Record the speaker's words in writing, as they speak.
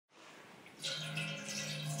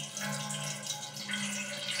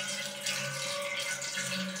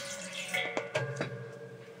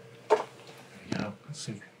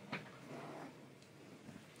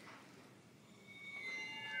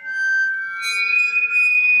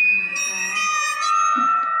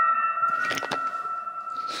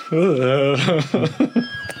in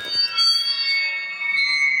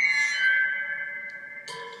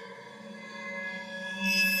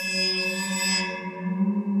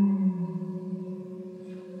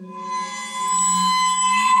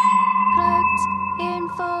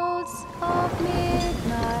folds of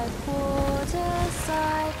midnight water,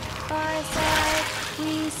 side by side,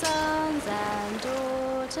 we sons and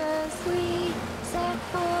daughters, we set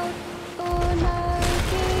forth for no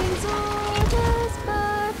king's orders,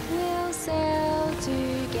 but we'll sail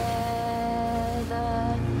together.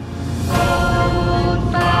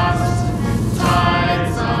 Hold fast,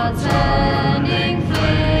 tides are turning,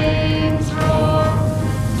 flames roar,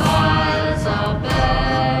 fires are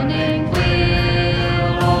burning,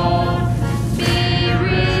 we'll all be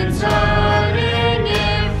returning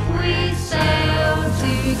if we sail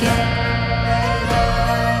together.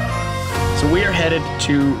 So we are headed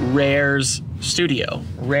to Rare's studio.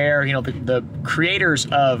 Rare, you know, the creators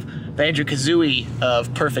of Banjo-Kazooie,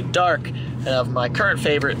 of Perfect Dark, and of my current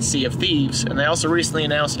favorite, Sea of Thieves. And they also recently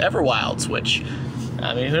announced Everwilds, which,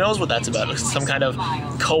 I mean, who knows what that's about? It's some kind of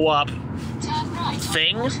co-op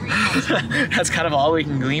thing. That's kind of all we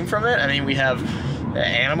can glean from it. I mean, we have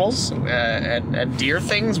animals and deer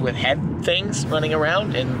things with head things running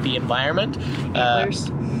around in the environment.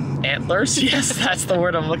 Antlers, yes, that's the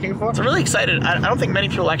word I'm looking for. So I'm really excited. I don't think many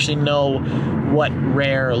people actually know what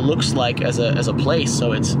Rare looks like as a place.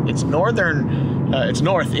 So it's northern, it's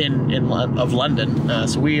north of London.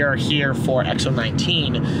 So we are here for Exo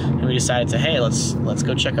 19, and we decided to, hey, let's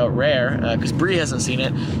go check out Rare, because Bree hasn't seen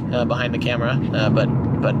it behind the camera, but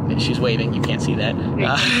she's waving. You can't see that.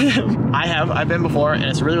 I've been before, and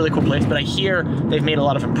it's a really, really cool place. But I hear they've made a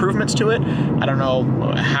lot of improvements to it. I don't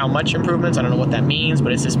know how much improvements. I don't know what that means,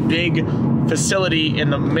 but it's this big facility in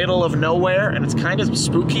the middle of nowhere, and it's kind of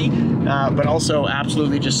spooky, but also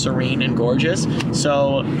absolutely just serene and gorgeous.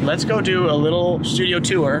 So let's go do a little studio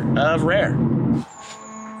tour of Rare.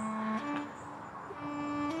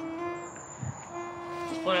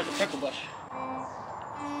 Just point at the pickle bush.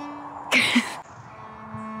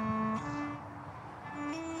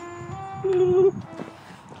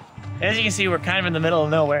 As you can see, we're kind of in the middle of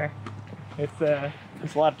nowhere. It's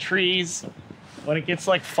there's a lot of trees. When it gets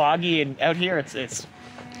like foggy and out here, it is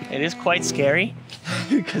quite scary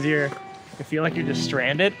because you feel like you're just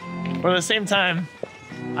stranded. But at the same time,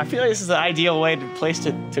 I feel like this is the ideal place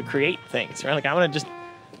to create things. Right? Like I'm gonna just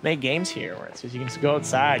make games here where it's just, you can just go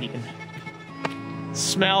outside, you can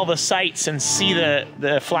smell the sights and see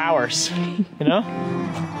the flowers. You know?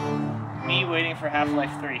 Me waiting for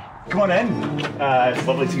Half-Life 3. Come on in. It's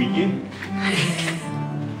lovely to meet you.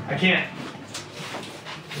 I can't.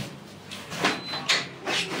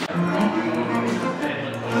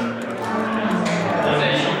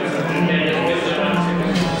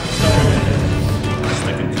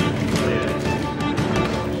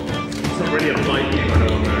 It's not really a light game, I don't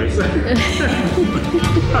know.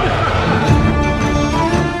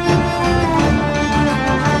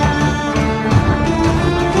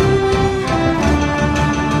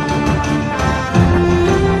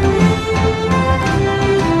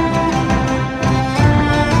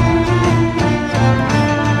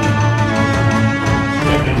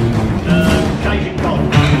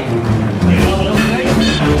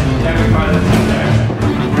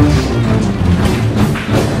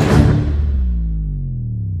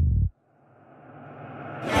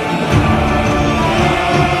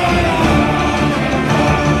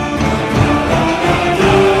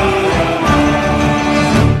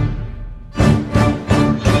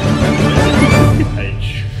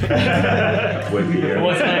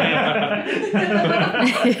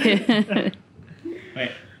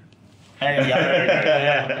 Wait.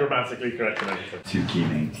 Yeah. Grammatically correct and everything. Too key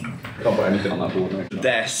name. Can't put anything on that board now.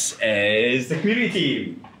 This is the community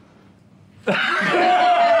team.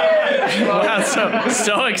 Wow,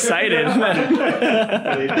 so excited.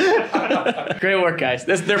 Great work, guys.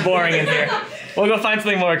 They're boring in here. We'll go find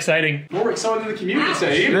something more exciting. More exciting than the community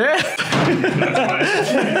team.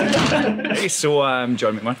 Hey, so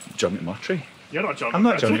John McMurtry. You're not John. I'm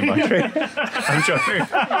not John McMurtry.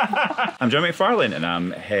 I'm John McFarlane, and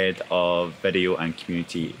I'm head of video and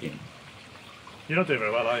community in. You're not doing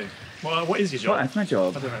very well, are you? Well, what is your job? That's my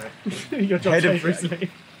job. I don't know. Your job Head of changed recently.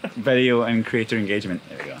 video and creator engagement.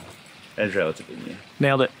 There we go. It's relatively new.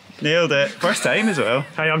 Nailed it. Nailed it. First time as well.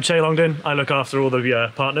 Hey, I'm Chay Longdon. I look after all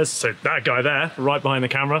the partners. So that guy there, right behind the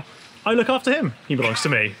camera, I look after him. He belongs to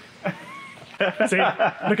me. See,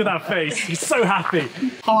 look at that face. He's so happy.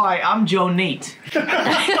 Hi, I'm Joe Neat.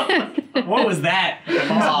 What was that?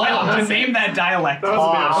 Name that dialect. That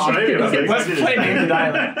was a bit Australian. Let's play name the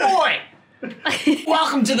dialect. Oi!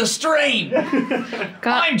 Welcome to the stream.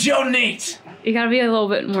 I'm Joe Nate. You gotta be a little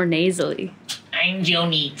bit more nasally. I'm Joe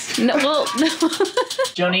Nate. No, well, no.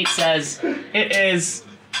 Joe Nate says it is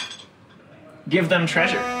give them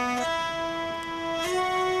treasure.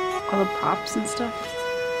 All the props and stuff.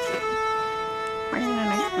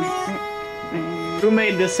 Who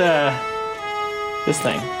made this this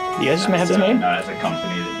thing? You guys just have this made? No, it's a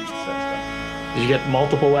company that uses that stuff. Did you get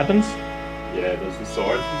multiple weapons? Yeah, there's the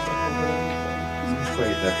swords and stuff over there. It's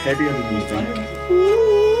like they're heavier than you think.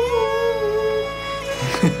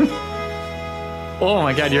 Oh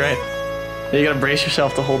my god, you're right. You gotta brace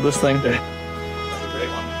yourself to hold this thing. That's a great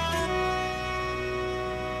one.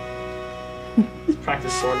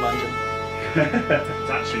 Practice sword lunging. It's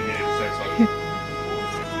actually near the same size.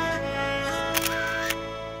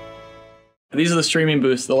 These are the streaming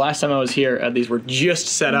booths. The last time I was here, these were just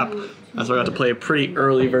set up. So I got to play a pretty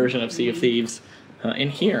early version of Sea of Thieves in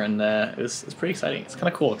here, and it's pretty exciting. It's kind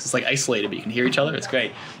of cool because it's like isolated, but you can hear each other. It's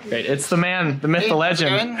great. Great. It's the man, the myth, the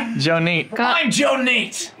legend, Joe Nate. I'm Joe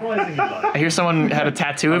Nate. I hear someone had a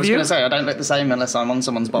tattoo of you. I was going to say, I don't look the same unless I'm on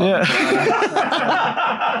someone's bottom. Yeah.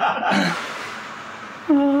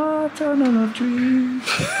 Eternal of dreams.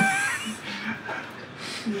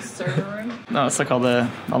 The server room. No, it's like all the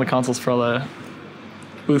consoles for all the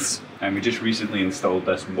booths. And we just recently installed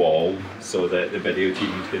this wall so that the video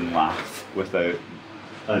team can laugh without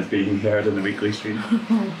us being heard in the weekly stream. Look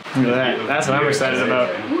at that. That's what I'm excited about.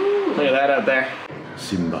 Look at that out there.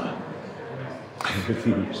 Simba.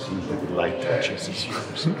 Everything you see that the light touches is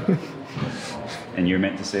yours. And you're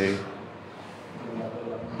meant to say,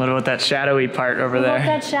 What about that shadowy part over What there? about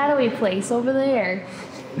that shadowy place over there?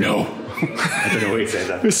 no. I don't know why you said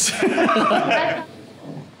that.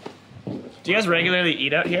 Do you guys regularly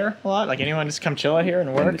eat out here a lot? Like anyone just come chill out here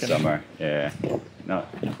and work? In the summer, yeah. Not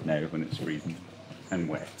now when it's freezing and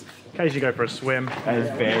wet. Occasionally go for a swim. And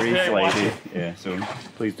it's very slidey. Yeah, so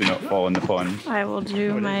please do not fall in the pond. I will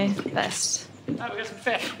do my best. Oh, we got some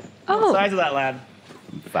fish. Oh, The size of that lad.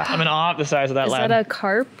 I'm in awe of the size of that is lad. that a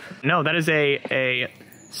carp? No, that is a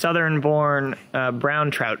southern-born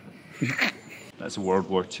brown trout. That's a World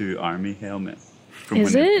War II army helmet from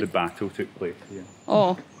Is when it? the battle took place. Yeah.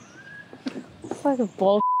 Oh. It's like a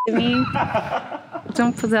bull to me.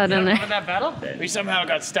 Don't put that in there. In that battle, we somehow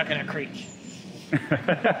got stuck in a creek.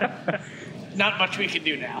 Not much we can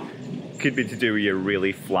do now. Could be to do with your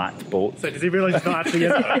really flat boat. So does he realise it's not actually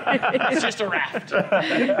It's just a raft.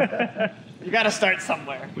 You gotta start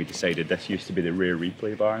somewhere. We decided this used to be the rare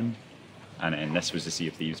replay barn, and then this was the Sea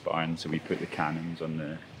of Thieves barn, so we put the cannons on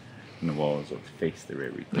the walls that face the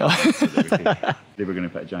rare replay barn, so that they were going to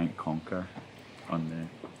put a giant conker on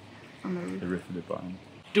the roof of the barn.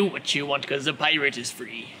 Do what you want, because a pirate is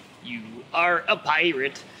free. You are a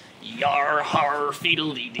pirate. Yar har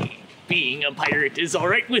fiddle-dee-dee. Being a pirate is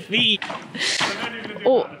alright with me.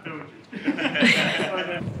 Oh,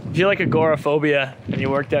 If you like agoraphobia and you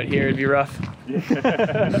worked out here, it'd be rough.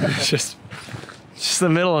 It's just the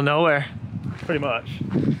middle of nowhere. pretty much.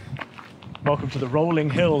 Welcome to the rolling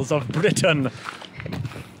hills of Britain.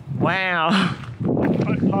 Wow.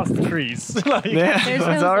 Right past the trees. Like, Yeah, There's that's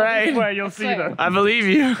hills all over right. where you'll see them. I believe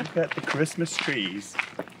you. At the Christmas trees.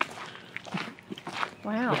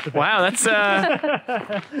 wow. Wow, that's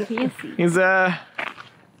Fancy. he's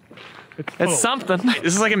It's it's full. something.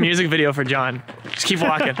 This is like a music video for John. Just keep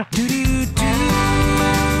walking.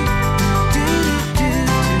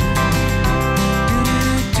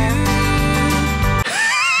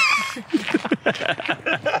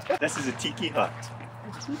 This is a tiki hut.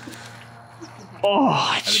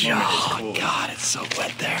 Oh, At the moment it's cool. God, it's so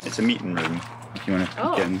wet there. It's a meeting room if you want to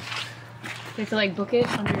Oh. get in. You have to like book it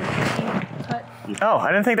under your cut. Oh, I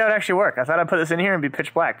didn't think that would actually work. I thought I'd put this in here and be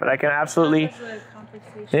pitch black, but I can absolutely,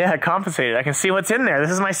 yeah, compensate it. I can see what's in there.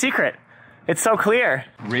 This is my secret. It's so clear.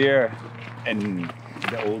 Rare in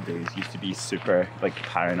the old days used to be super like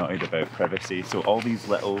paranoid about privacy. So all these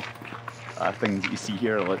little things that you see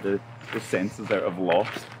here, like the sensors that have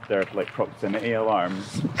lost their like proximity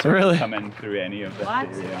alarms, Really? come in through any of this What?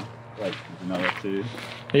 area. Like there's another two.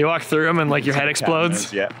 You walk through them and like your head explodes.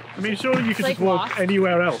 Cameras, yeah. I mean, surely you could like just walk lost.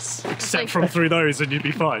 anywhere else except like- from through those and you'd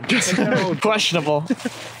be fine. Questionable.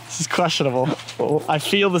 This is questionable. I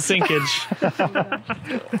feel the sinkage.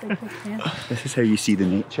 This is how you see the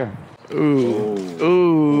nature. Ooh.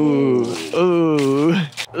 Ooh. Ooh.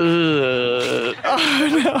 Ugh.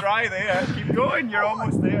 Oh, no. Try there. Keep going. You're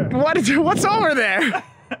almost there. What's over there?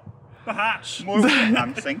 The hatch. More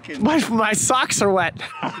I'm thinking. My socks are wet.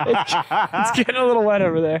 It's getting a little wet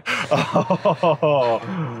over there. Oh,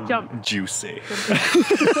 Jump. juicy.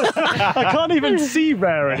 I can't even see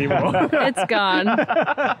Rare anymore. It's gone.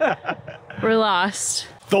 We're lost.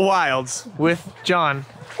 The Wilds with John.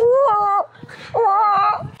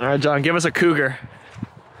 All right, John, give us a cougar.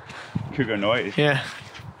 Cougar noise. Yeah.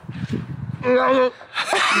 You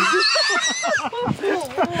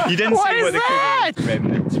didn't What see is what the that? cougar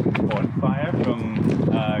remnant bonfire from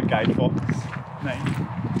Guy Fawkes night.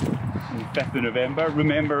 5th of November.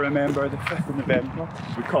 Remember the 5th of November.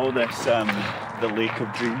 We call this the Lake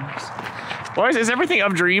of Dreams. Why is everything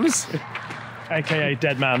of dreams? AKA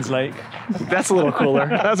Dead Man's Lake. That's a little cooler.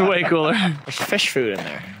 That's way cooler. There's fish food in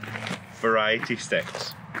there. Variety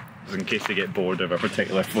sticks, in case they get bored of a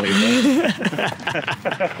particular flavour.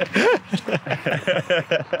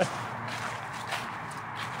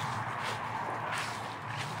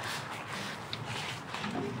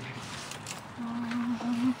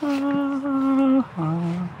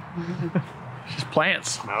 Just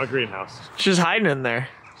plants. Now a greenhouse. She's hiding in there.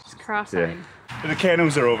 Just cross-eyed. The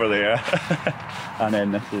kennels are over there, and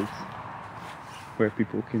then this is where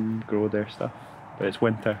people can grow their stuff. But it's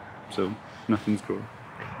winter, so nothing's growing.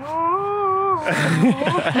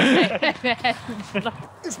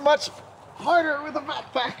 It's much harder with a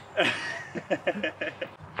backpack.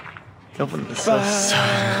 Open this.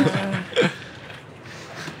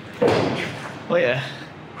 Oh yeah.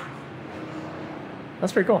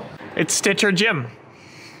 That's pretty cool. It's Stitcher Jim.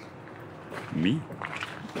 Me?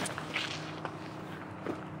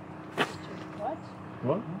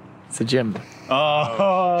 What? It's a gym.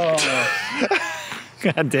 Oh!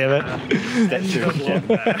 God damn it. Stitcher Jim.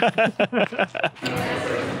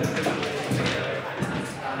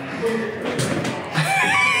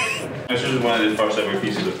 This was one of the first ever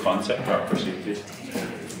pieces of concept art for Sea of Thieves.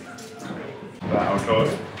 That'll talk.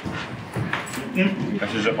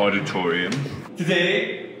 This is an auditorium.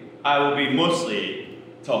 Today, I will be mostly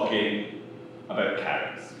talking about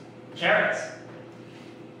carrots. Carrots?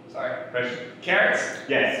 Sorry? Carrots?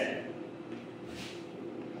 Yes.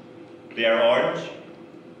 They are orange,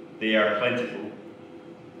 they are plentiful,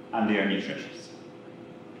 and they are nutritious.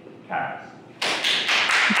 Carrots.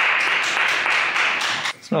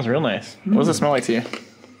 Smells real nice. What does it smell like to you?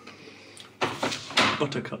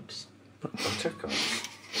 Buttercups. Buttercups.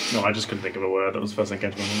 No, I just couldn't think of a word. That was the first thing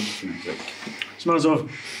that came to my mind. Smells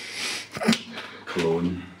of...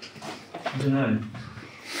 Cologne. I don't know.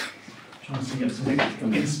 Trying to get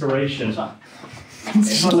some inspiration.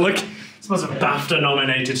 Look. It smells of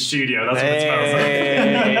BAFTA-nominated studio. That's what it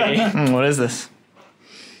smells like. What is this?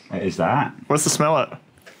 What is that? What's the smell of?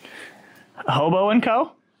 Hobo and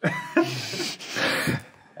Co? What is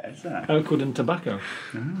that? Oakwood and tobacco.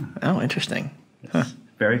 Oh, interesting.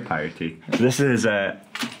 Very piratey. This is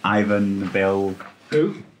Ivan Novello.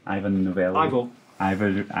 Who? Ivan Novello.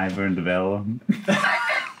 Ivor Novello.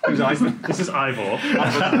 Who's Ivan? This is Ivor.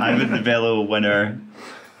 Ivan Novello winner.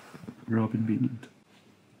 Robin Beatland.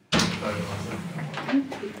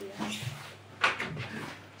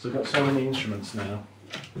 So we've got so many instruments now.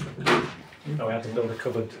 Oh, we have to build a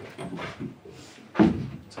cupboard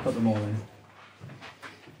to put them all in.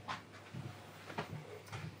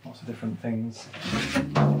 Lots of different things.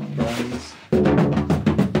 Drums.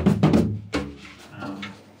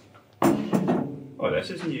 Oh, this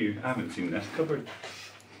is new. I haven't seen this cupboard.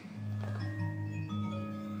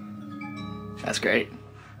 That's great.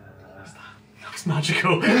 Looks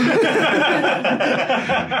magical. You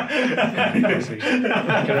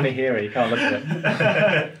can only hear it, you can't look at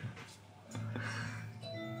it.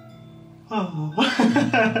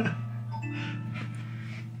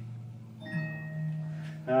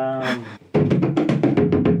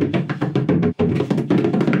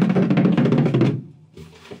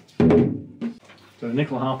 So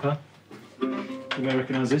nickel harper. You may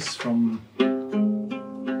recognise this from...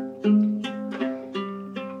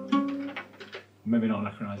 Maybe not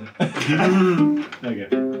recognise it. There you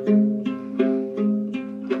go.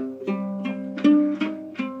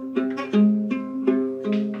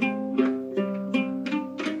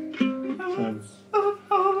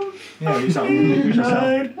 Yeah, use that one. Use yourself.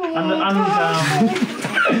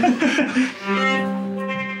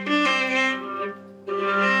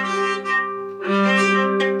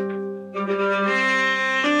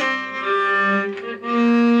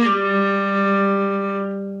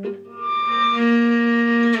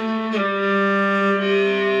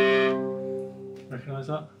 Recognise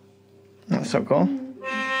that? That's so cool.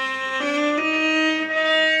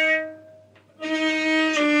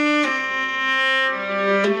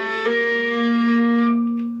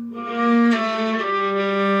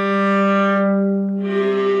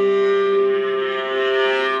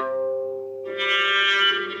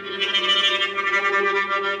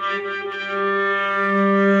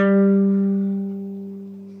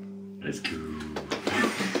 It's cool.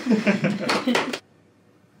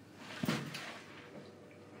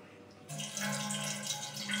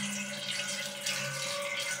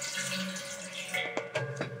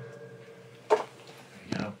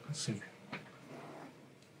 Yeah, let's see.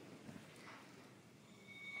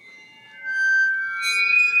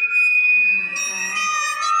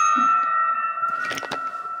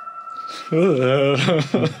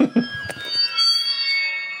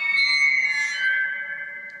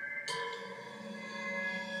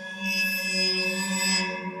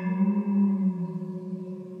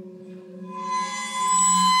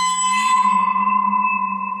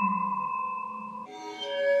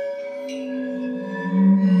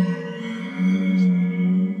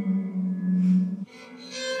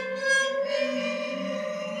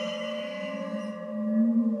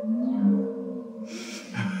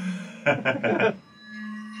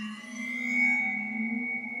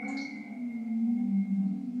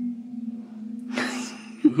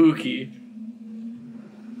 Spooky.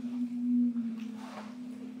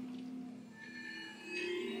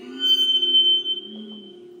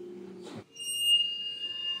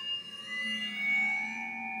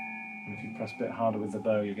 If you press a bit harder with the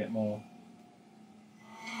bow, you get more.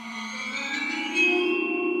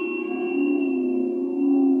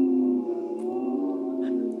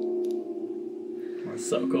 That's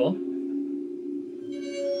so cool.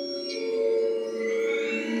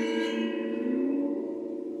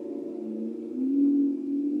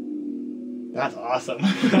 That's awesome.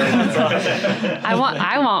 I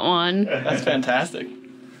want one. That's fantastic.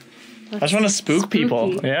 I just want to spook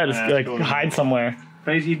people. Spooky. Yeah, just like hide somewhere.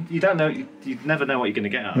 But you don't know. You never know what you're going to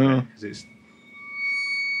get out of it because it's.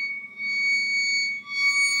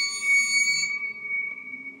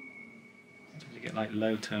 Sometimes you get like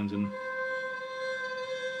low tones and.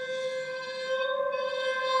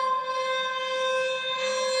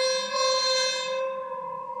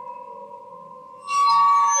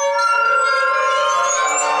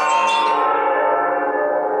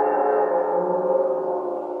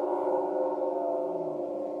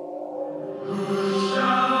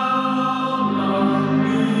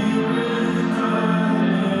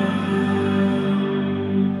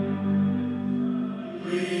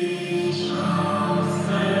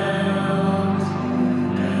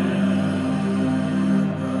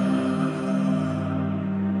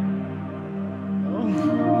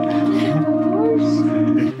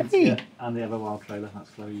 And the Everwild trailer,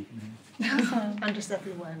 that's slow you can hear. I'm just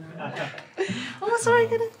everywhere now. Oh, sorry,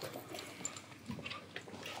 did it?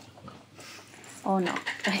 Oh no.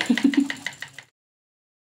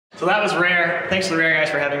 So that was Rare. Thanks to the Rare guys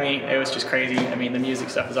for having me. It was just crazy. I mean, the music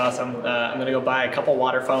stuff is awesome. I'm gonna go buy a couple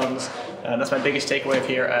water phones. That's my biggest takeaway of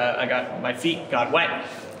here. My feet got wet.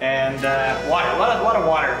 And water, a lot of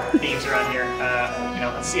water themes around here. You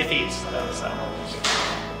know, Sea of Thieves.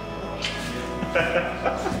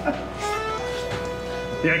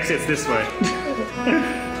 The exit's this way.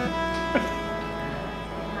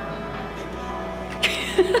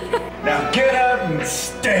 Now get up and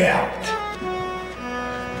stay out.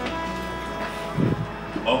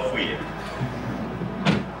 Off with you.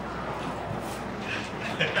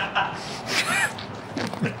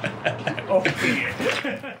 Off with you.